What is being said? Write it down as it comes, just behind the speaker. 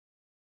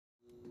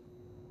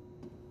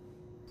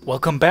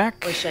Welcome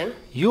back. Shen.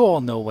 You all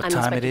know what I'm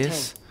time it Inspector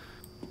is. Tang.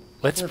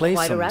 Let's We have play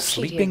quite a some rap sheet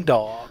sleeping here.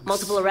 dogs.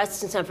 Multiple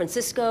arrests in San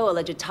Francisco,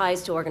 alleged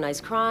ties to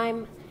organized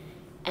crime,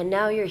 and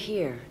now you're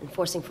here,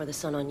 enforcing for the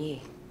Sun on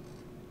Yi.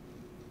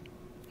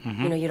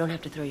 You know, you don't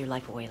have to throw your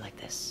life away like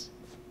this.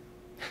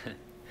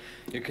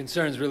 Your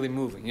concern's really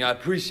moving. Yeah, I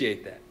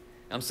appreciate that.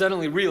 I'm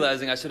suddenly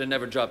realizing I should have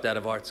never dropped out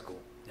of art school.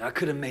 I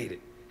could have made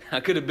it. I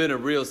could have been a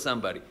real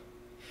somebody.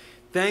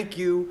 Thank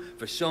you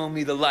for showing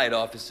me the light,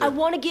 officer. I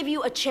want to give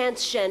you a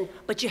chance, Shen,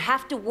 but you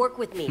have to work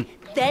with me.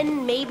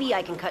 Then maybe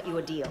I can cut you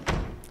a deal.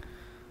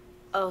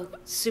 Oh,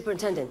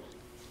 Superintendent,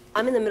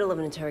 I'm in the middle of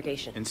an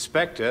interrogation.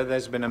 Inspector,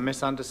 there's been a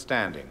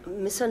misunderstanding.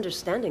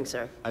 Misunderstanding,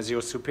 sir. As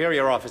your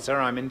superior officer,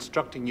 I'm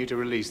instructing you to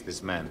release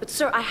this man. But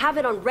sir, I have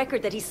it on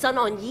record that he's Sun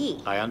on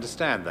Yi. I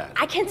understand that.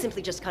 I can't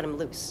simply just cut him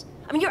loose.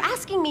 I mean, you're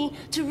asking me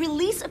to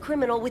release a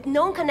criminal with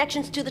known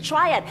connections to the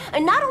Triad,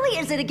 and not only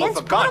is it against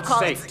Well, for God's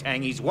protocol... sake,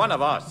 Tang, he's one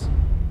of us.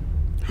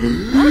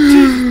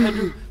 Jesus,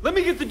 Andrew, let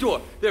me get the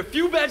door. There are a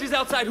few badges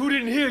outside who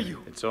didn't hear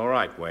you. It's all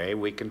right, Wei.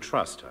 We can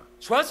trust her.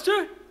 Trust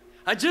her?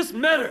 I just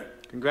met her.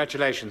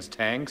 Congratulations,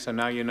 Tang, so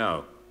now you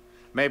know.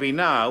 Maybe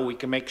now we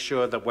can make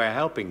sure that we're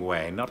helping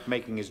Wei, not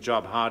making his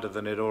job harder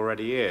than it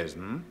already is,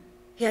 hmm?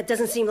 Yeah, it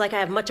doesn't seem like I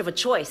have much of a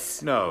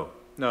choice. No,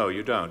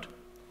 you don't.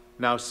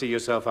 Now see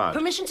yourself out.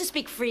 Permission to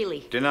speak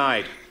freely.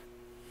 Denied.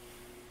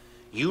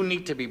 You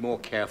need to be more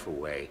careful,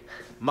 Wei.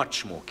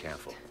 Much more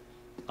careful.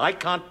 I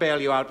can't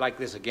bail you out like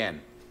this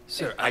again.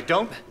 Sir, I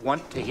don't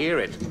want to hear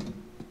it.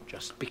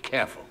 Just be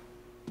careful.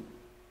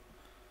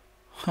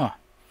 Huh.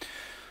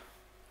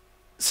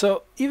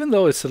 So even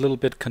though it's a little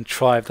bit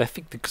contrived, I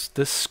think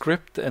the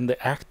script and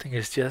the acting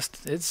is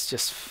it's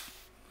just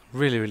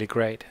really, really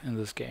great in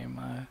this game.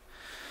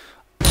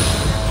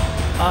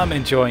 I'm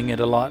enjoying it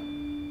a lot.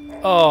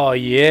 Oh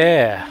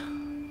yeah,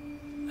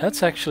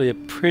 that's actually a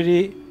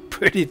pretty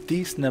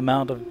decent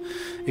amount of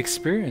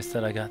experience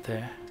that I got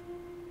there.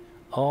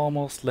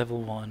 Almost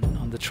level 1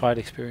 on the tried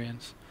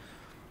experience.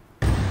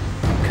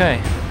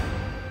 Okay.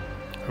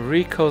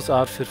 Rico's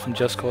outfit from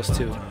Just Cause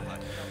 2.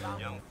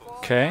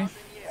 Okay.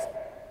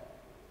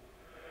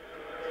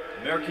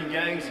 American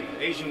gangs,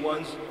 the Asian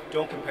ones,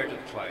 don't compare to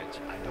the Triads.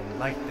 I don't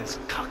like this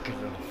cocky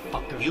little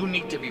fucker. You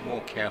need to be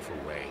more careful,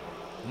 Wei.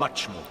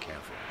 Much more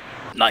careful.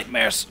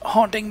 Nightmares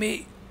haunting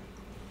me.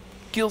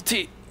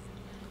 Guilty.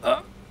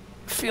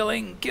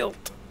 Feeling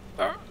guilt.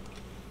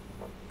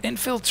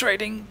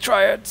 Infiltrating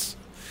Triads.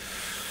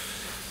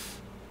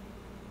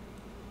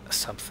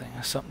 Something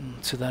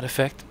to that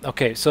effect.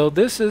 Okay, so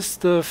this is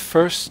the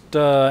first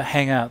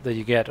hangout that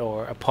you get,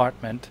 or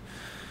apartment,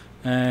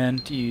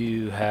 and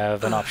you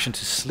have an option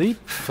to sleep.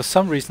 For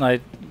some reason,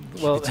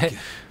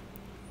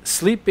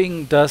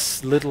 sleeping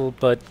does little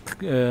but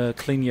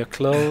clean your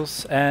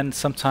clothes, and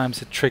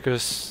sometimes it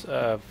triggers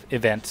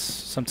events.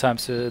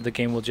 Sometimes the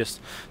game will just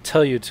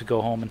tell you to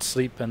go home and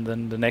sleep, and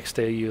then the next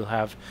day you'll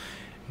have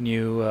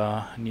new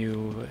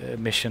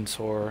missions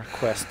or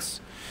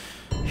quests.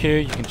 Here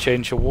you can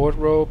change your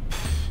wardrobe.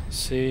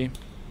 See,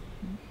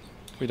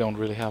 we don't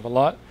really have a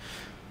lot.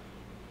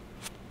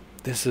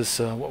 This is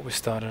what we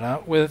started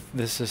out with.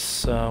 This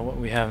is what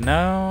we have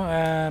now.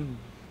 And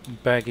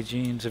baggy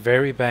jeans,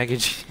 very baggy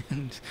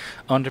jeans,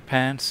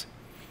 underpants.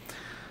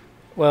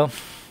 Well,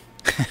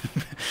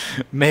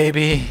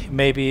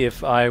 maybe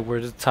if I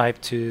were the type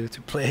to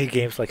play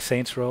games like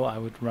Saints Row, I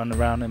would run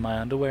around in my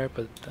underwear.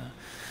 But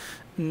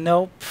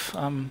nope.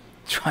 I'm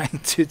trying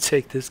to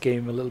take this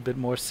game a little bit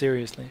more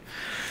seriously.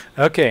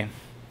 Okay,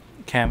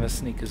 canvas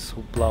sneakers,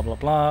 blah blah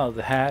blah.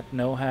 The hat,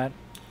 no hat.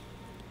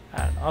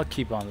 I'll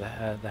keep on the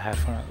hat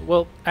for now.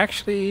 Well,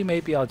 actually,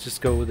 maybe I'll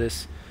just go with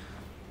this.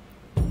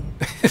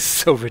 It's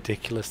so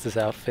ridiculous, this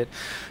outfit.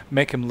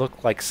 Make him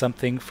look like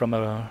something from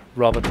a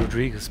Robert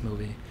Rodriguez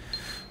movie.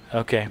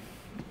 Okay.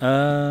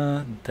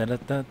 And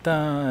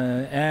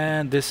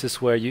this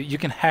is where you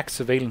can hack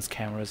surveillance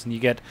cameras, and you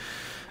get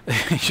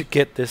you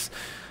get this.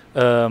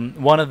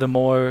 One of the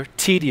more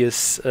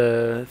tedious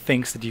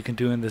things that you can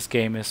do in this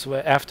game is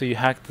after you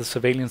hack the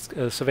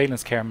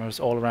surveillance cameras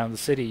all around the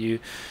city,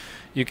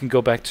 you can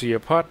go back to your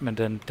apartment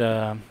and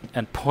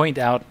point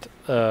out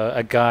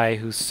a guy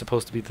who's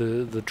supposed to be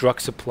the drug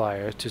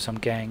supplier to some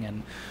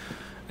gang,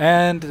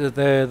 and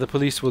the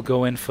police will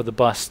go in for the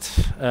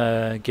bust.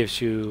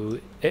 Gives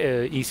you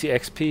easy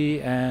XP,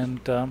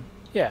 and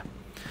yeah,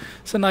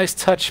 it's a nice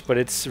touch, but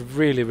it's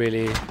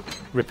really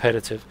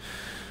repetitive.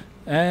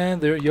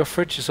 And your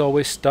fridge is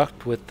always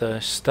stocked with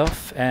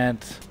stuff,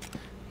 and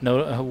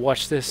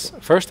watch this.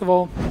 First of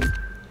all,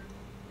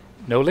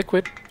 no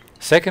liquid.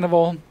 Second of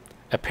all,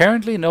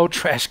 apparently no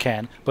trash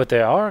can, but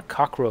there are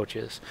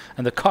cockroaches,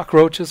 and the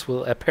cockroaches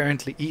will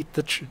apparently eat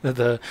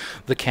the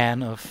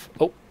can of.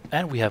 Oh,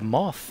 and we have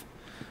moth.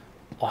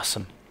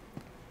 Awesome.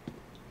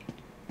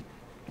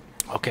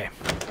 Okay,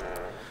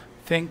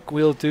 think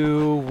we'll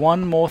do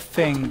one more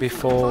thing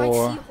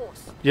before.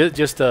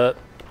 Just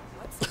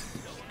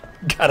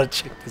gotta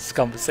check this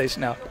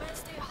conversation out.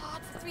 Stay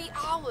hard for 3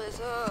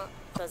 hours.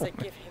 Does it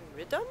give him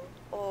rhythm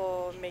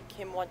or make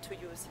him want to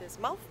use his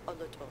mouth a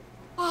little?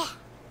 Oh,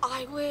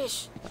 I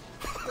wish.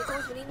 We're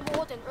going to need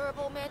more than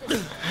herbal medicine to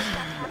make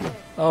that happen.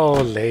 Oh,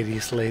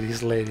 ladies,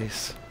 ladies,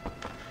 ladies.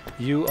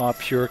 You are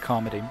pure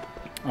comedy.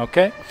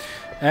 Okay.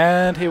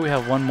 And here we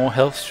have one more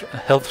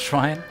health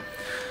shrine.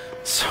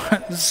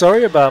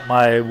 Sorry about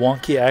my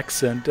wonky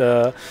accent.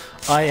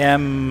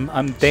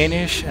 I'm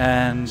Danish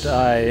and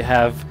I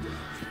have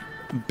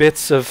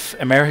bits of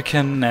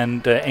American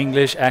and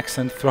English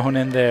accent thrown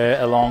in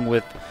there along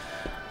with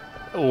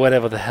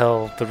whatever the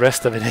hell the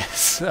rest of it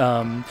is.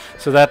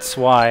 So that's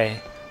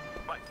why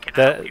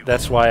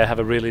I have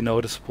a really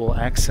noticeable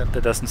accent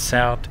that doesn't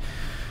sound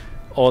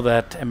all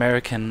that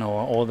American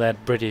or all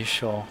that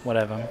British or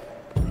whatever.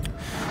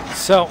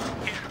 So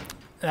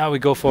now we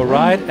go for a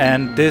ride,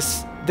 and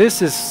this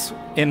is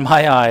in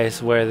my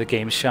eyes where the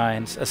game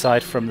shines,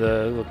 aside from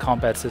the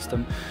combat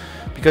system,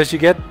 because you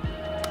get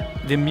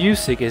the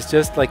music is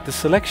just like the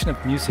selection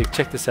of music.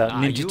 Check this out: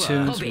 Ninja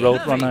Tunes,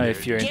 Roadrunner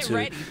if you're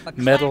into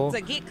metal.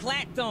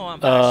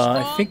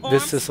 I think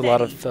this is a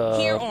lot of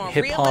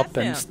hip hop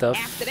and stuff.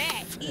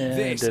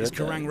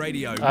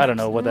 I don't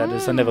know what that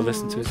is. I never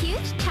listened to it.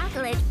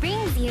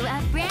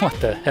 What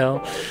the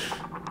hell?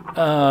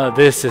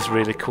 This is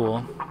really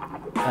cool.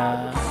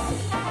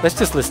 Let's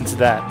just listen to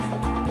that.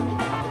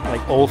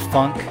 Like old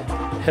funk.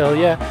 Hell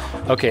yeah.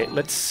 Okay,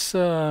 let's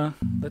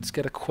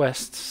get a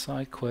quest,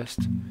 side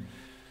quest.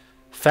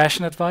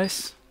 Fashion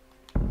advice.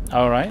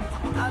 All right.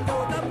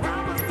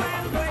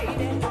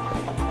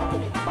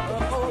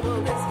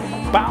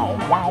 Bow,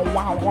 wow,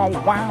 wow, wow,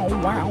 wow,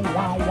 wow,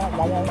 wow,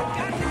 wow,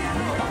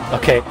 wow.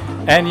 Okay,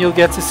 and you'll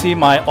get to see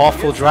my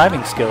awful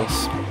driving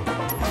skills.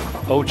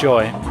 Oh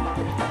joy.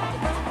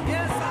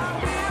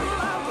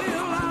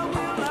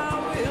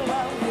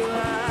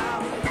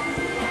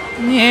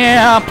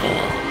 Yeah.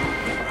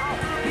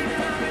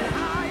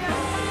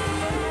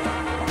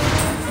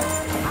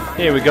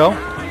 Here we go.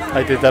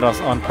 I did that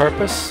on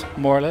purpose,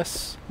 more or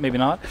less. Maybe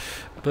not.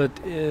 But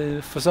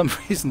for some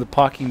reason the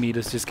parking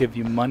meters just give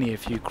you money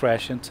if you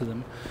crash into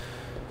them.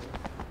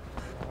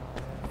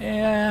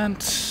 And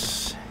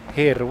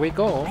here we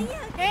go.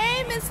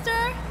 Hey,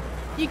 mister!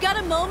 You got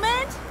a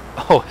moment?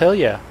 Oh, hell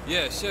yeah.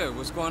 Yeah, sure.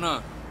 What's going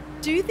on?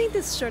 Do you think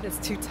this shirt is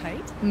too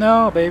tight?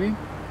 No, baby.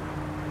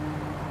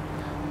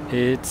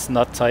 It's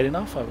not tight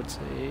enough, I would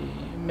say.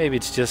 Maybe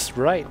it's just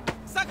right.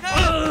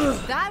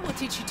 That will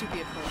teach you to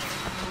be a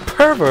pervert.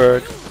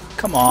 Pervert?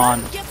 Come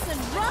on. Run, Gibson,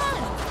 run!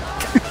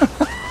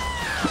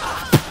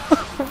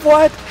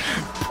 What?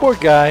 Poor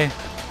guy.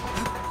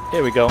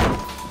 Here we go.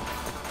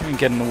 You ain't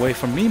getting away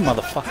from me,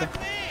 motherfucker.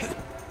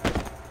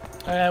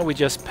 We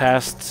just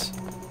passed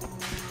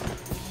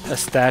a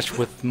stash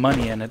with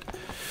money in it.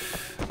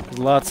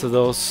 Lots of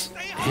those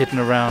hidden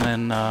around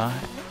in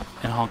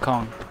Hong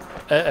Kong.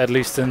 At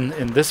least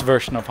in this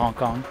version of Hong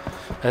Kong,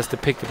 as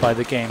depicted by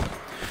the game.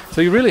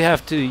 So you really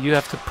have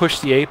to push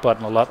the A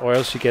button a lot, or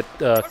else you get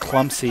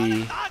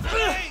clumsy,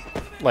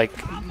 like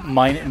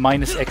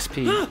minus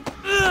XP.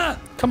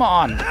 Come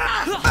on.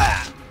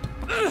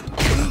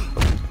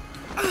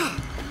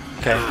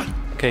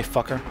 Okay,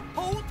 fucker.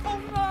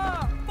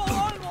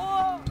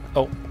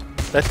 Oh,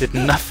 that did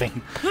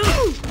nothing.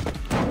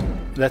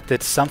 That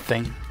did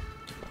something.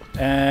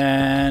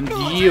 And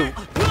you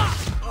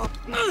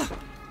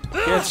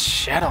get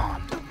shat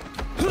on.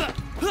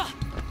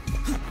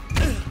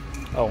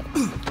 Oh.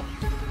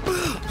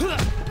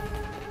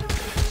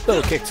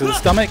 Little kick to the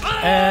stomach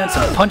and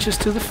some punches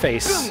to the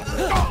face.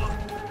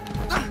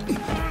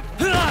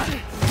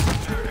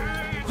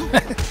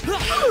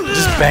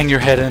 Just bang your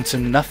head into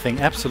nothing,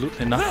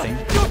 absolutely nothing.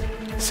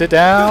 Sit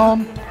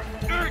down.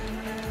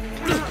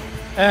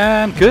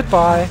 And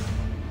goodbye.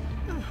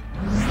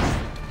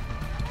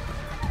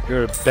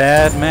 You're a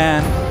bad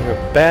man. You're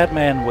a bad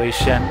man, Wei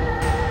Shen.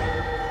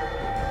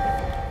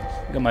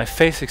 Got my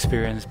face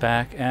experience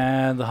back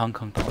and the Hong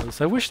Kong dollars.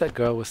 I wish that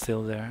girl was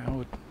still there. I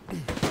would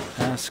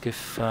ask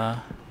if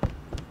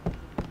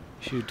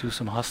she would do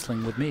some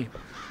hustling with me.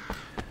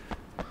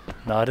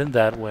 Not in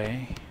that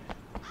way,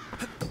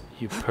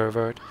 you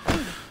pervert.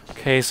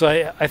 Okay, so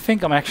I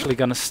think I'm actually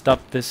gonna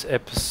stop this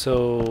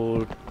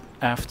episode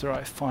after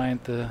I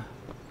find the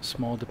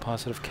small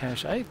deposit of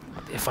cash.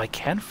 If I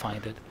can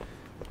find it.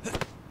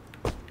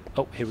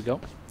 Oh, here we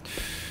go.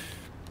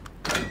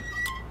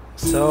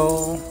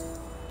 So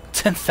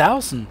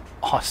 10,000.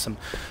 Awesome.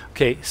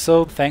 Okay,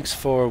 so thanks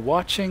for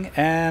watching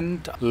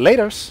and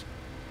laters.